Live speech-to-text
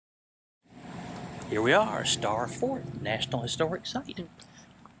Here we are, Star Fort, National Historic Site.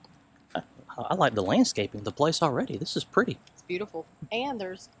 I like the landscaping of the place already. This is pretty. It's beautiful. And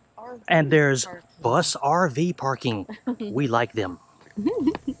there's RV And there's parking. bus RV parking. We like them.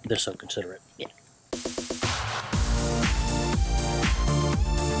 They're so considerate. Yes.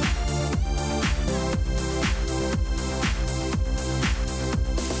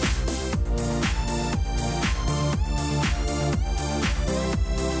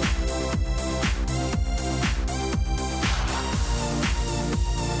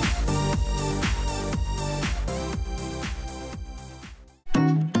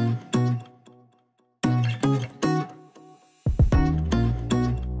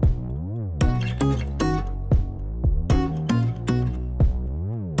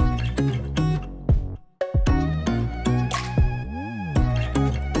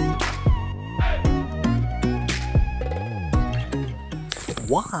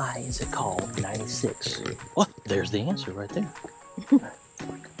 Why is it called 96? Well, there's the answer right there.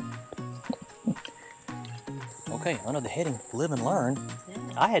 Okay, under the heading Live and Learn,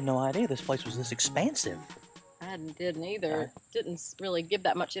 I had no idea this place was this expansive. I didn't either. Didn't really give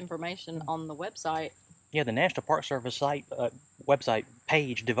that much information on the website. Yeah, the National Park Service site website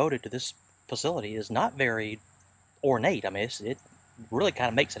page devoted to this facility is not very ornate. I mean, it really kind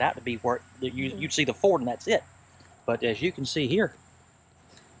of makes it out to be where you'd see the fort and that's it. But as you can see here,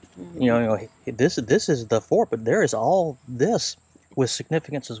 you know, this is the fort, but there is all this with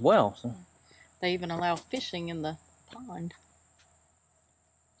significance as well. So. They even allow fishing in the pond.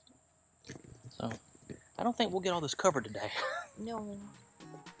 So, I don't think we'll get all this covered today. No.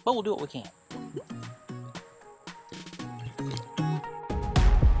 But we'll do what we can.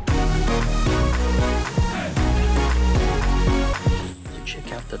 So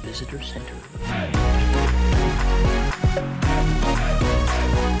check out the visitor center.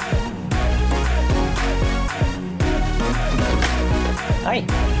 Hi.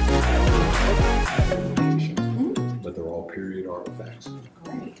 But they're all period artifacts.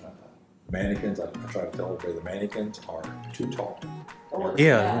 Great. Mannequins, I try to tell everybody the mannequins are too tall.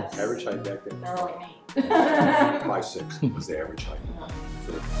 Yeah. Average height back then They're was like me. 5'6" was the average height.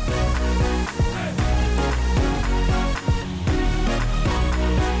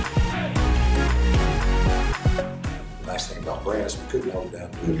 The nice thing about brass, we could melt it down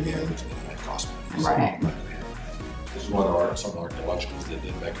and do it again, which didn't cost money. Right. This is some of our collections that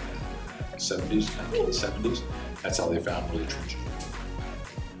did back in the 70s, 1970s. That's how they found really trenches.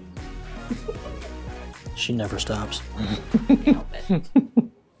 She never stops.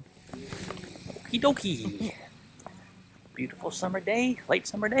 Okie dokie. Beautiful summer day, late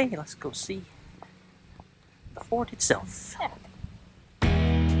summer day. Let's go see the fort itself. Yeah.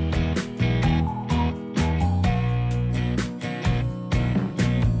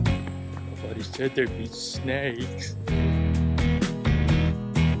 Nobody said there'd be snakes.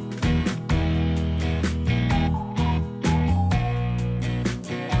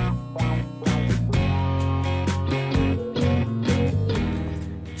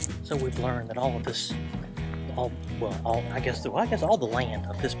 So we've learned that all of this, I guess all the land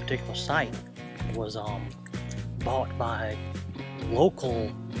of this particular site was bought by local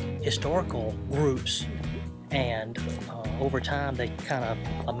historical groups, and over time they kind of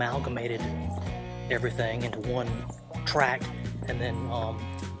amalgamated everything into one tract and then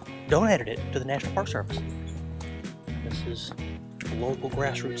donated it to the National Park Service. This is local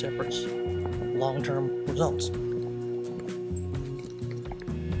grassroots efforts, long-term results.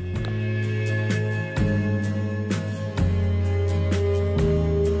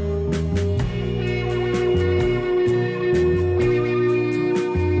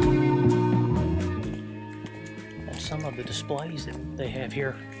 Some of the displays that they have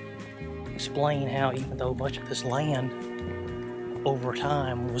here explain how, even though much of this land over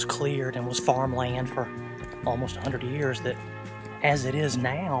time was cleared and was farmland for almost 100 years, that as it is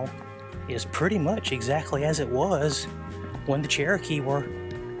now is pretty much exactly as it was when the Cherokee were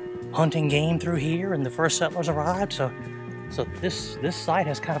hunting game through here and the first settlers arrived. So this site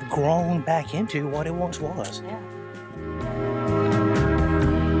has kind of grown back into what it once was. Yeah.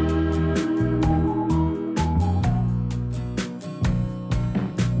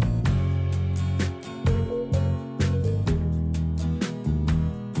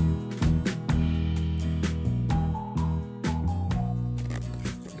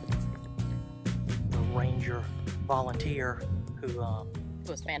 Volunteer who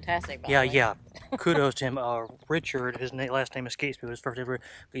was fantastic. yeah, kudos to him. Richard, his last name escapes me, his first ever.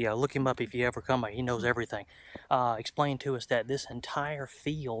 Yeah, look him up if you ever come by. He knows everything. Explained to us that this entire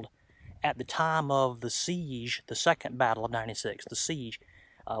field, at the time of the siege, the second battle of '96, the siege,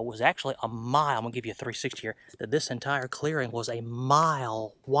 was actually a mile. I'm going to give you a 360 here. That this entire clearing was a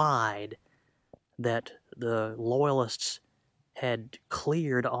mile wide. That the Loyalists had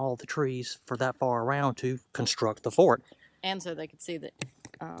cleared all the trees for that far around to construct the fort. And so they could see that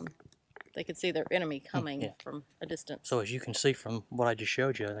they could see their enemy coming from a distance. So as you can see from what I just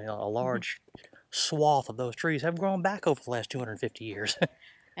showed you, a large swath of those trees have grown back over the last 250 years.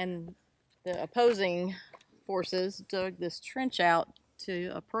 And the opposing forces dug this trench out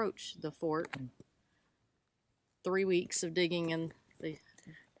to approach the fort. 3 weeks of digging in the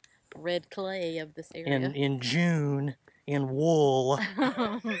red clay of this area. In June, in wool,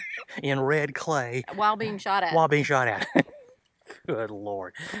 in red clay. While being shot at. While being shot at. Good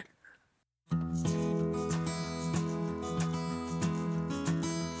Lord.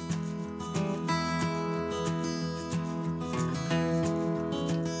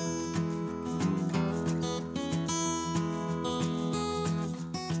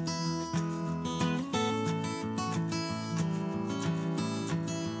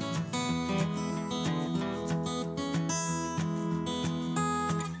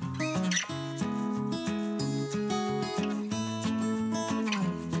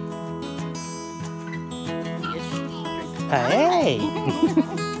 Hey!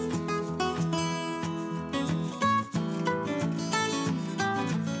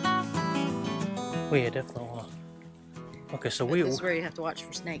 We definitely want to. Okay, so This is where you have to watch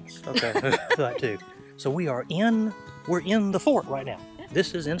for snakes. Okay, that too. So we're in the fort right now.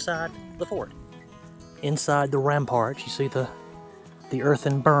 This is inside the fort. Inside the ramparts, you see the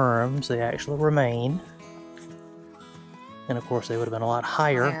earthen berms, they actually remain. And of course they would have been a lot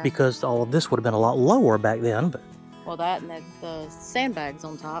higher because all of this would have been a lot lower back then, but well, that and the sandbags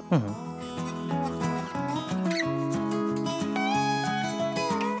on top. I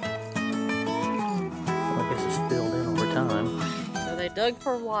guess it's filled in over time. So they dug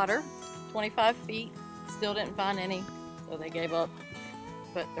for water, 25 feet, still didn't find any, so they gave up.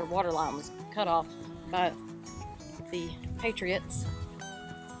 But their water line was cut off by the Patriots.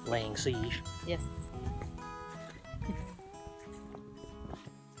 Laying siege. Yes.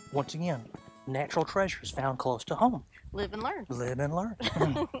 Once again, natural treasures found close to home. Live and learn. Live and learn.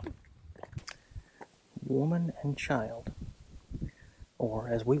 Woman and child. Or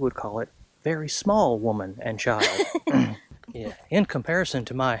as we would call it, very small woman and child. Yeah. In comparison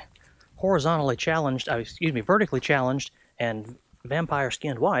to my vertically challenged and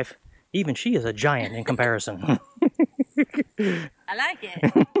vampire-skinned wife, even she is a giant in comparison. I like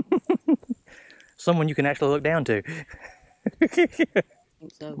it. Someone you can actually look down to.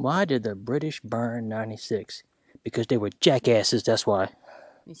 So, why did the British burn 96? Because they were jackasses, that's why.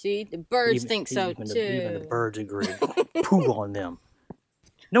 you see, the birds think so too. Even the birds agree. Poo on them.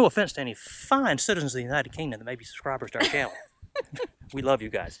 No offense to any fine citizens of the United Kingdom that may be subscribers to our channel. We love you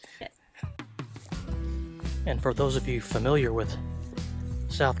guys. Yes. And for those of you familiar with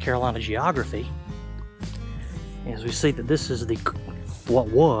South Carolina geography, as we see that this is what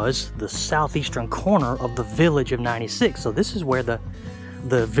was the southeastern corner of the village of 96. So this is where the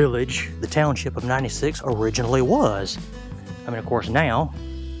village, the township of 96 originally was. I mean, of course, now,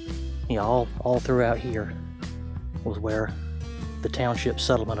 you know, all throughout here was where the township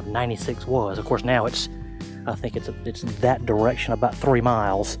settlement of 96 was. Of course, now I think it's that direction, about 3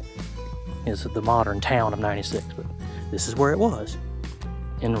 miles, is the modern town of 96. But this is where it was.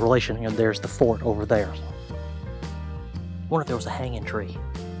 In relation, you know, there's the fort over there. Wonder if there was a hanging tree.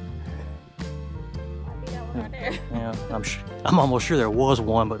 Right there. Yeah, I'm almost sure there was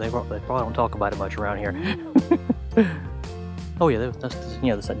one, but they probably don't talk about it much around here. Oh yeah,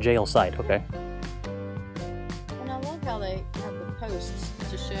 that's that jail site. Okay. And I love how they have the posts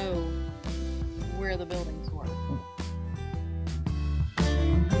to show where the buildings were.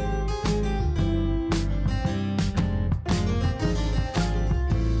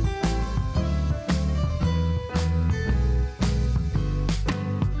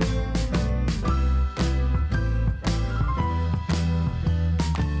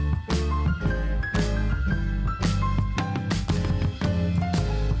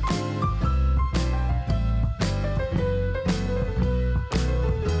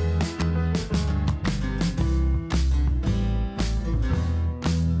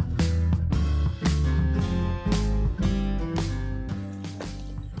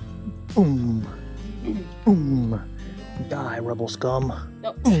 Boom. Boom. Die, rebel scum.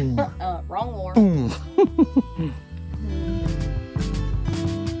 Nope. Wrong war. Boom.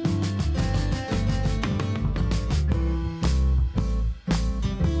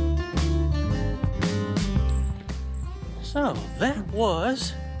 So that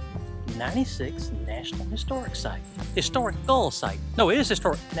was 96 Nat'l National Historic Site. Historical Site. No, it is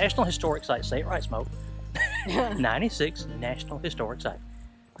historic. National Historic Site. Say it right, Smoke. 96 National Historic Site.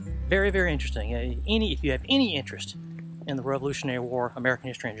 Very, very interesting. If you have any interest in the Revolutionary War, American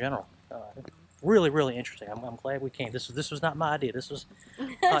history in general, really, really interesting. I'm glad we came. This was not my idea. This was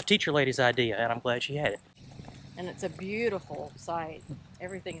teacher lady's idea, and I'm glad she had it. And it's a beautiful site.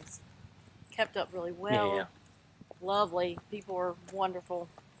 Everything is kept up really well. Yeah. Lovely. People are wonderful.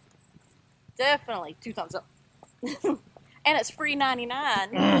 Definitely 2 thumbs up. And it's free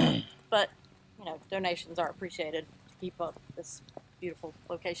 99. But, you know, donations are appreciated to keep up this beautiful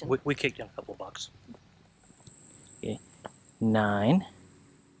location. We kicked in a couple of bucks. Okay. 9,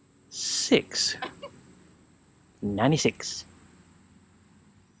 6, 96.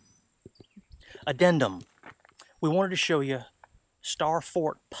 Addendum. We wanted to show you Star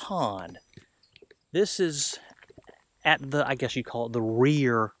Fort Pond. This is at the, I guess you call it the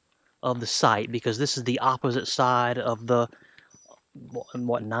rear of the site, because this is the opposite side of the,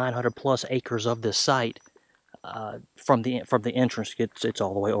 what, 900 plus acres of this site. From the entrance, it's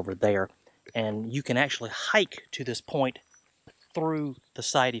all the way over there, and you can actually hike to this point through the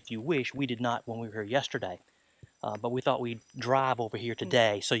site if you wish. We did not when we were here yesterday, but we thought we'd drive over here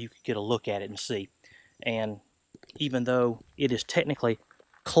today so you could get a look at it and see. And even though it is technically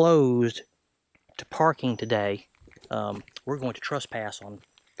closed to parking today, we're going to trespass on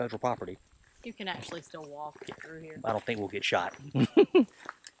federal property. You can actually still walk through here. I don't think we'll get shot.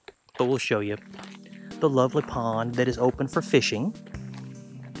 But we'll show you the lovely pond that is open for fishing.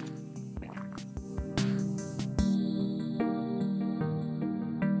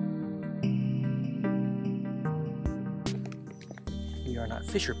 We are not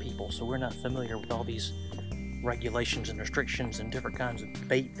fisher people, so we're not familiar with all these regulations and restrictions and different kinds of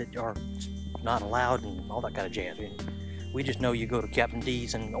bait that are not allowed and all that kind of jazz. We just know you go to Captain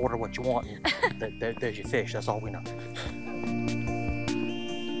D's and order what you want, and there's your fish. That's all we know.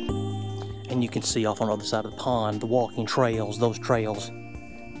 And you can see off on the other side of the pond, the walking trails. Those trails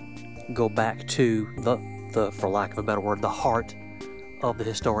go back to the, for lack of a better word, the heart of the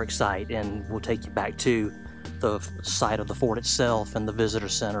historic site, and will take you back to the site of the fort itself and the visitor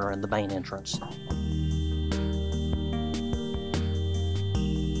center and the main entrance.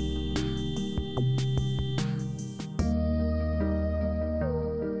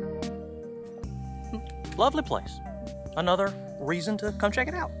 Lovely place. Another reason to come check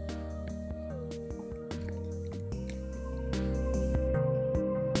it out.